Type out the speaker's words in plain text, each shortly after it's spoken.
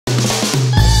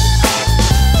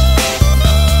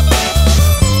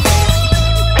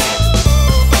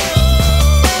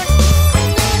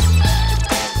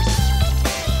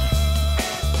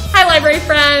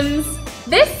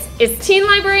is teen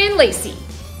librarian Lacey.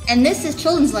 And this is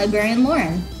children's librarian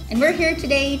Lauren. And we're here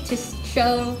today to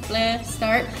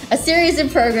start a series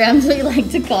of programs we like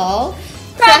to call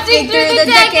Crafting Through the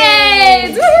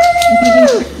Decades!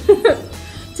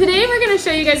 Today we're going to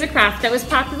show you guys a craft that was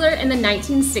popular in the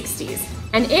 1960s.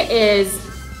 And it is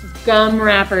gum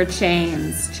wrapper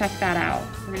chains. Check that out.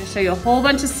 We're going to show you a whole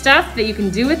bunch of stuff that you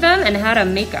can do with them and how to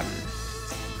make them.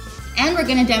 And we're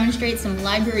going to demonstrate some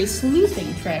library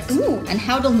sleuthing tricks and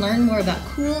how to learn more about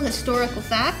cool historical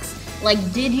facts. Like,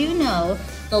 did you know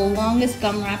the longest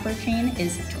gum wrapper chain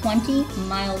is 20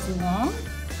 miles long?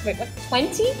 Wait, what?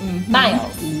 20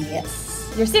 miles?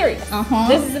 Yes. You're serious?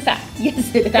 This is a fact.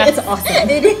 Yes, it is. That's awesome.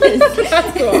 It is.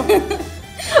 That's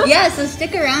cool. Yeah, so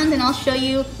stick around and I'll show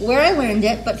you where I learned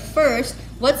it. But first,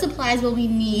 what supplies will we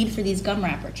need for these gum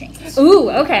wrapper chains? Ooh,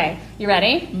 okay. You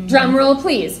ready? Drum roll,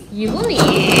 please. You will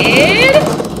need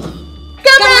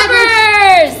gum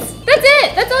wrappers! That's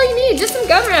it. That's all you need. Just some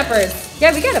gum wrappers.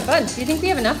 Yeah, we got a bunch. Do you think we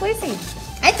have enough, Lacey?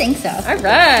 I think so. All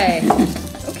right.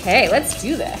 Okay, let's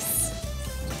do this.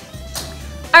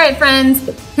 All right, friends.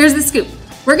 Here's the scoop.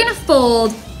 We're going to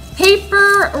fold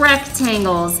paper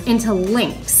rectangles into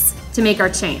links to make our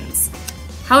chains.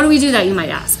 How do we do that, you might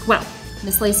ask? Well,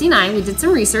 Miss Lacey and I, we did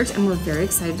some research and we're very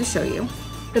excited to show you.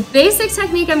 The basic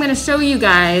technique I'm gonna show you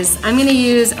guys, I'm gonna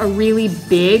use a really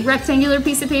big rectangular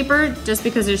piece of paper just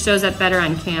because it shows up better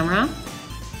on camera.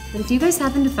 But if you guys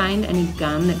happen to find any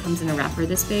gum that comes in a wrapper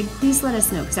this big, please let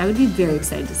us know because I would be very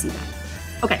excited to see that.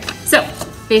 Okay, so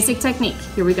basic technique,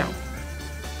 here we go.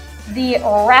 The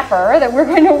wrapper that we're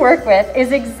going to work with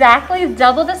is exactly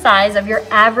double the size of your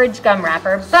average gum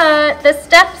wrapper, but the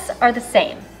steps are the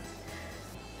same.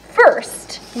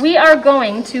 First, we are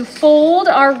going to fold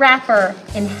our wrapper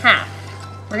in half.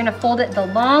 We're going to fold it the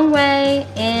long way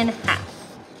in half.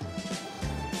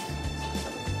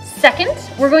 Second,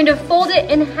 we're going to fold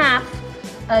it in half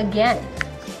again.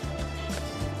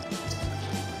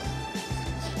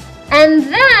 And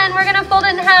then we're going to fold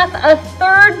it in half a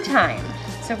third time.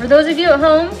 So for those of you at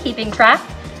home keeping track,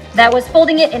 that was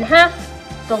folding it in half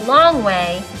the long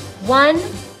way 1,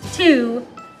 2,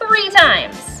 3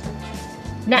 times.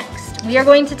 Next, we are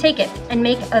going to take it and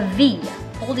make a V,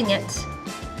 folding it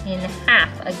in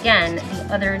half again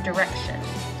the other direction.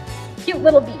 Cute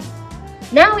little V.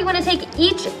 Now we want to take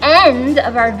each end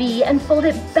of our V and fold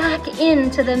it back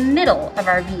into the middle of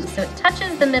our V so it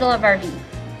touches the middle of our V.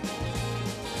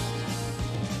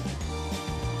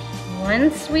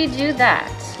 Once we do that,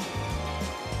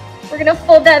 we're gonna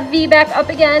fold that V back up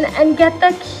again and get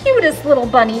the cutest little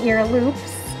bunny ear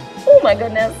loops. Oh my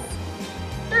goodness,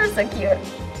 they're so cute.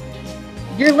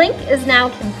 Your link is now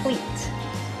complete.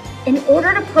 In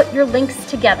order to put your links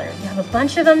together, you have a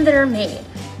bunch of them that are made.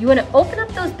 You wanna open up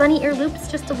those bunny ear loops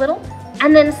just a little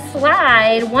and then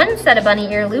slide one set of bunny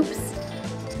ear loops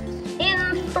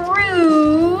in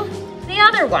through the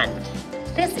other one.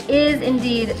 This is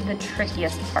indeed the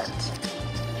trickiest part.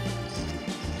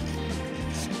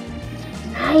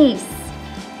 Nice.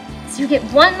 So you get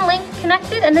one link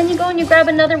connected and then you go and you grab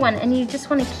another one and you just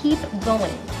want to keep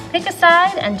going. Pick a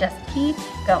side and just keep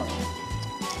going.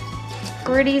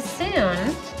 Pretty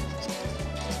soon,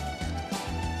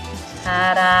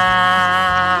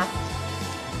 ta-da!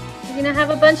 You're gonna have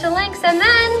a bunch of links and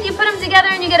then you put them together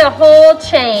and you get a whole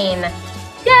chain.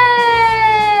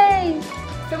 Yay!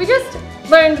 So we just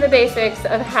learned the basics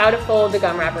of how to fold the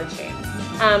gum wrapper chains.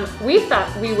 We thought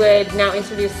we would now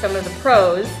introduce some of the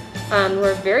pros who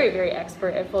are very, very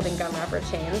expert at folding gum wrapper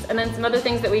chains, and then some other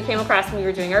things that we came across when we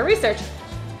were doing our research.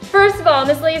 First of all,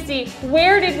 Miss Lacey,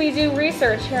 where did we do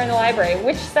research here in the library?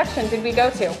 Which section did we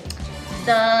go to?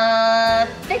 The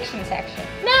fiction section.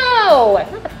 No,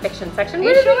 not the fiction section.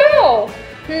 Where did we go?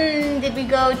 Did we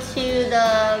go to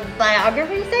the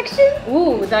biography section?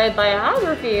 Ooh, the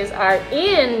biographies are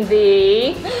in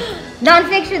the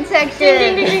nonfiction section.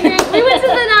 Ding, ding, ding, ding, ding. We went to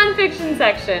the nonfiction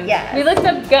section. Yes. We looked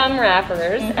up gum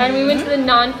wrappers and we went to the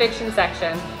nonfiction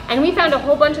section and we found a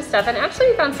whole bunch of stuff, and actually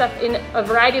we found stuff in a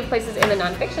variety of places in the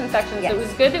nonfiction section, so it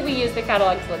was good that we used the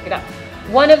catalog to look it up.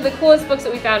 One of the coolest books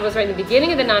that we found was right in the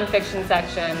beginning of the nonfiction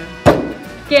section,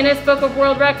 Guinness Book of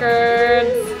World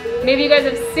Records. Maybe you guys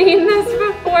have seen this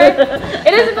before.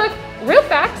 It is a book, real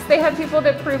facts. They have people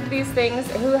that prove these things.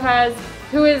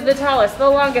 Who is the tallest, the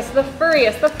longest, the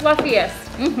furriest, the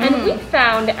fluffiest. And we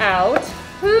found out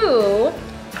who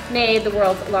made the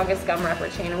world's longest gum wrapper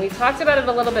chain. And we talked about it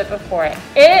a little bit before.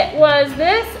 It was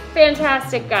this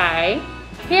fantastic guy.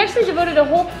 He actually devoted a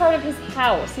whole part of his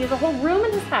house. He has a whole room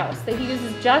in his house that he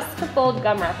uses just to fold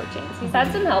gum wrapper chains. He's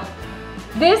had some help.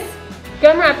 This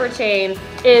gum wrapper chain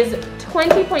is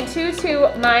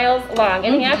 20.22 miles long,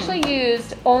 and he actually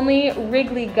used only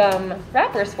Wrigley gum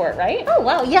wrappers for it, right? Oh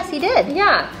wow, yes he did.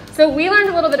 Yeah, so we learned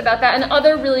a little bit about that and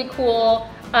other really cool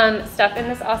stuff in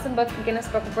this awesome book, Guinness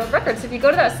Book of World Records. So if you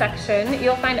go to that section,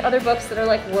 you'll find other books that are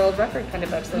like world record kind of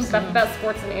books. There's stuff about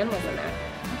sports and animals in there.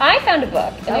 I found a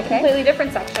book in a completely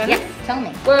different section. Yes, tell me.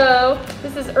 Whoa,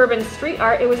 this is urban street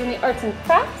art. It was in the arts and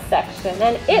crafts section,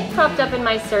 and it popped up in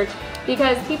my search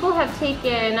because people have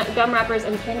taken gum wrappers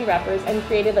and candy wrappers and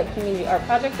created like community art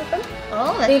projects with them.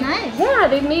 Oh, that's nice. Yeah,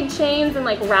 they've made chains and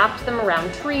like wrapped them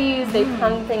around trees. They've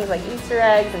hung things like Easter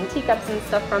eggs and teacups and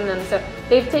stuff from them. So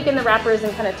they've taken the wrappers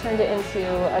and kind of turned it into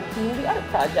a community art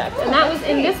project. And that was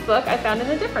in this book. I found in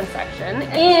a different section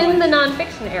in the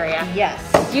nonfiction area. Yes.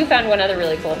 You found one other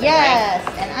really cool thing, Yes,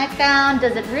 right? and I found,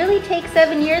 does it really take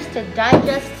 7 years to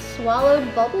digest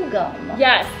swallowed bubble gum?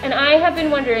 Yes, and I have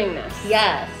been wondering this.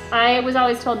 Yes. I was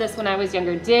always told this when I was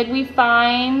younger. Did we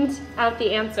find out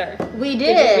the answer? We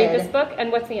did. Did you read this book?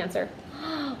 And what's the answer?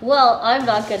 Well, I'm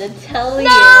not going to tell you.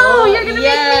 No, you're going to make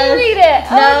me read it.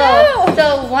 No. Oh, no.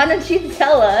 So why don't you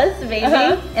tell us,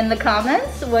 maybe, in the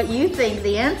comments, what you think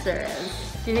the answer is.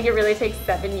 Do you think it really takes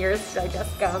 7 years to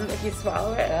digest gum if you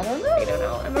swallow it? I don't know. I don't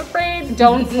know. I'm afraid.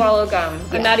 Don't swallow gum.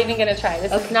 I'm not even going to try.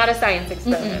 This is not a science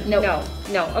experiment. No.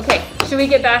 No. Okay. Should we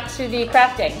get back to the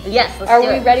crafting? Yes, let's Are do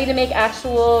we it. ready to make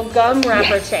actual gum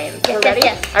wrapper chains? Yes, We're ready?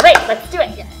 yes. All right, let's do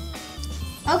it. Yes.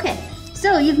 Okay,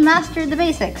 so you've mastered the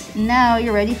basics. Now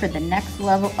you're ready for the next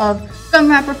level of gum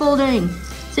wrapper folding.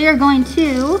 So you're going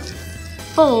to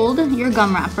fold your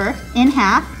gum wrapper in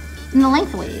half in the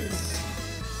lengthways.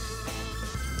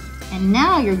 And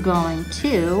now you're going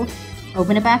to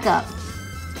open it back up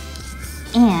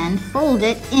and fold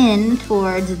it in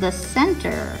towards the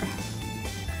center.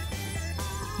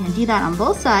 You're gonna do that on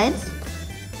both sides.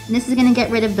 And this is gonna get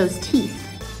rid of those teeth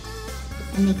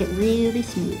and make it really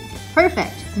smooth.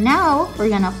 Perfect. Now we're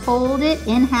gonna fold it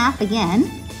in half again,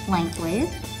 lengthways,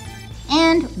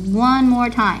 and one more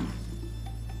time.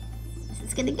 This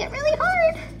is gonna get really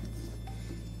hard.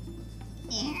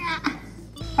 Yeah.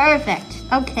 Perfect.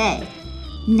 Okay.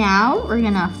 Now we're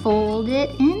gonna fold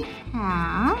it in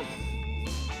half.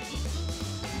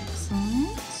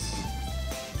 Excellent.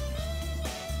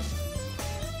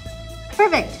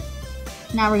 Perfect.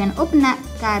 Now we're gonna open that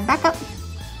guy back up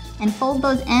and fold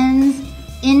those ends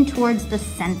in towards the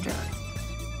center.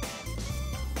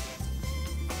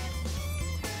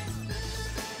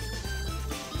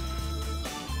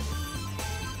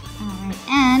 Alright,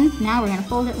 and now we're gonna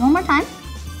fold it one more time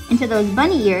into those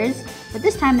bunny ears, but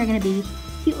this time they're gonna be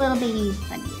cute little baby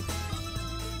bunny ears.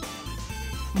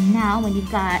 And now when you've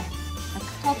got a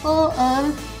couple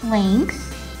of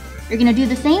links, you're gonna do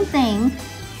the same thing,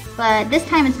 but this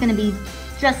time it's gonna be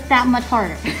just that much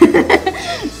harder.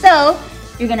 So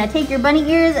you're gonna take your bunny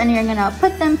ears and you're gonna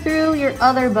put them through your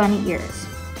other bunny ears.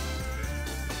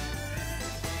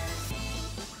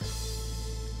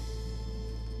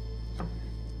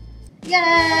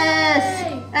 Yes!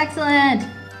 Yay! Excellent!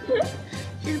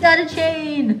 She's got a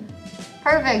chain.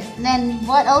 Perfect. And then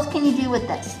what else can you do with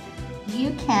this?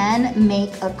 You can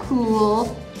make a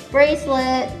cool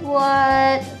bracelet.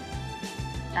 What?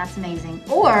 That's amazing.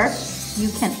 Or you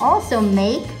can also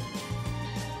make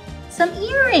some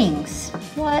earrings.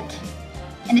 What?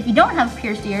 And if you don't have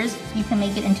pierced ears, you can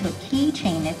make it into a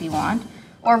keychain if you want.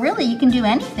 Or really, you can do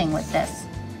anything with this.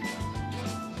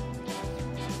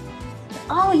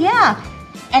 Oh yeah.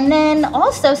 And then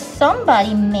also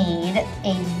somebody made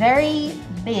a very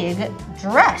big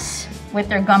dress with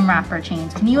their gum wrapper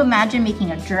chains. Can you imagine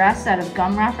making a dress out of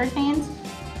gum wrapper chains?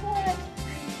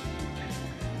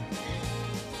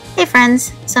 Hey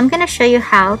friends, so I'm going to show you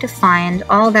how to find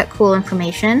all that cool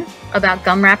information about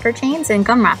gum wrapper chains and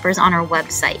gum wrappers on our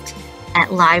website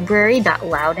at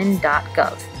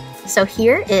library.loudoun.gov. So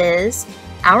here is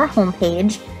our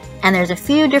homepage, and there's a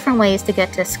few different ways to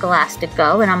get to Scholastic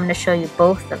Go, and I'm going to show you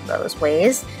both of those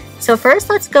ways. So first,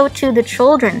 let's go to the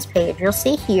children's page. You'll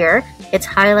see here, it's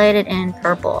highlighted in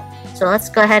purple. So let's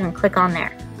go ahead and click on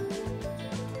there.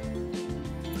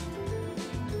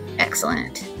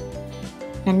 Excellent.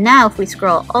 And now if we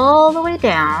scroll all the way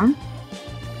down,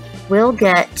 we'll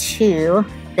get to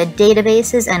the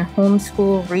databases and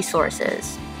homeschool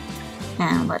resources.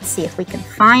 And let's see if we can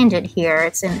find it here.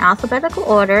 It's in alphabetical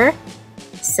order.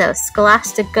 So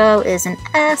Scholastic Go is an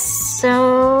S,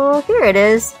 so here it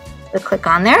is. We'll click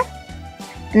on there,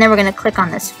 and then we're going to click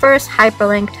on this first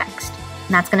hyperlink text,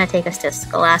 and that's going to take us to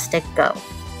Scholastic Go.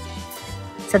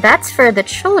 So that's for the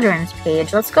children's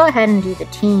page. Let's go ahead and do the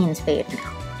teens page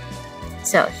now.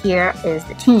 So here is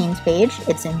the teens page.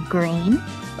 It's in green.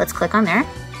 Let's click on there.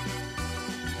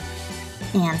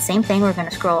 And same thing, we're going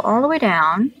to scroll all the way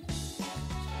down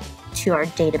to our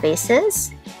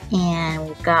databases. And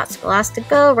we've got Scholastic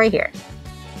Go right here.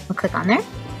 We'll click on there.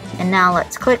 And now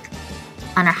let's click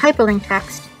on our hyperlink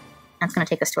text. And it's going to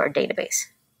take us to our database.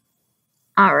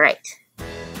 All right.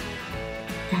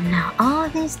 And now all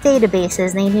of these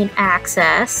databases, they need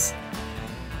access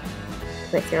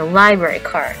with your library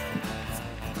card.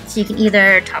 So you can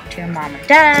either talk to your mom or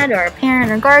dad or a parent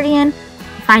or guardian,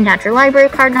 find out your library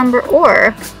card number,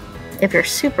 or if you're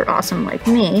super awesome like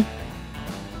me,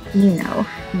 you know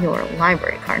your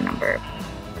library card number.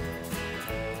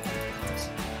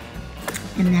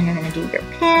 And then you're going to do your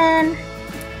PIN,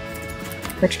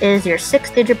 which is your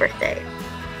 6-digit birthday.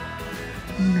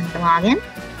 And then log in.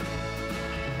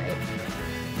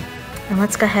 And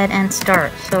let's go ahead and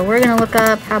start. So we're going to look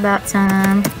up, how about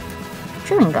some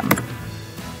chewing gum?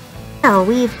 So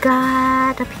we've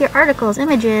got up here articles,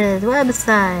 images,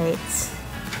 websites,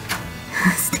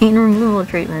 stain removal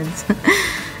treatments.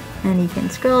 And you can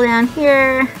scroll down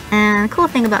here. And the cool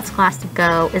thing about Scholastic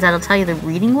Go is that it'll tell you the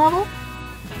reading level.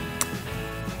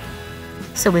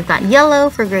 So we've got yellow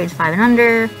for grades 5 and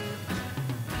under,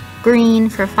 green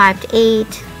for 5 to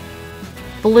 8,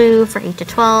 blue for 8 to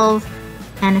 12,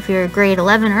 and if you're grade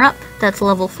 11 or up, that's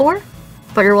level 4,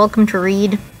 but you're welcome to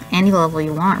read any level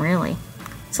you want, really.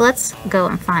 So let's go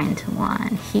and find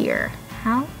one here.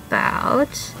 How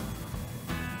about,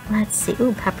 let's see,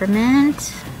 ooh,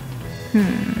 peppermint.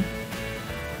 How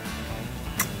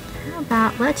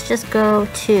about, let's just go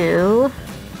to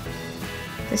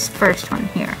this first one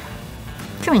here,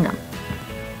 chewing gum.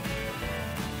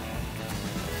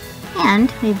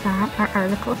 And we've got our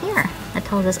article here that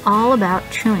tells us all about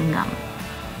chewing gum.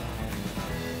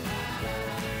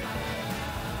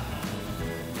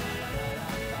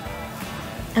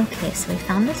 Okay, so we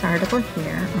found this article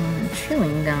here on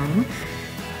chewing gum,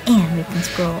 and we can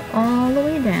scroll all the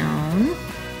way down,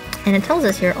 and it tells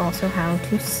us here also how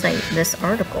to cite this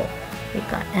article. We've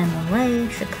got MLA,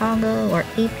 Chicago, or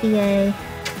APA,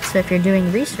 so if you're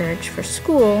doing research for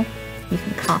school, you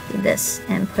can copy this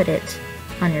and put it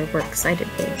on your works cited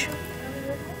page.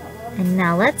 And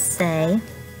now let's say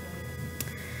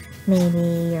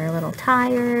maybe you're a little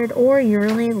tired or you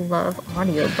really love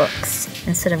audiobooks.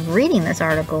 Instead of reading this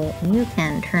article, you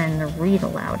can turn the read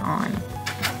aloud on.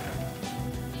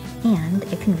 And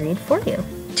it can read for you.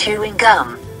 Chewing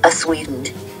gum, a sweetened,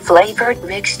 flavored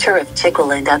mixture of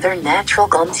chicle and other natural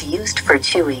gums used for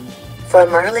chewing.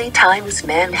 From early times,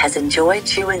 man has enjoyed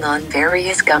chewing on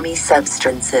various gummy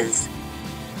substances.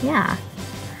 Yeah.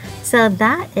 So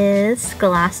that is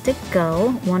Scholastic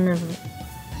Go, one of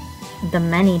the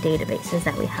many databases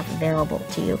that we have available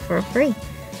to you for free.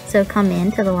 So come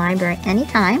into the library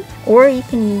anytime, or you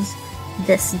can use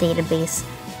this database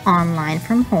online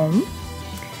from home.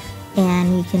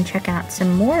 And you can check out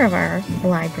some more of our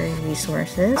library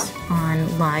resources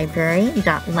on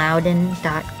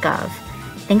library.loudoun.gov.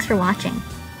 Thanks for watching.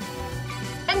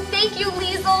 And thank you,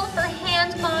 Liesl, for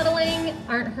hand modeling.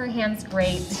 Aren't her hands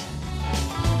great?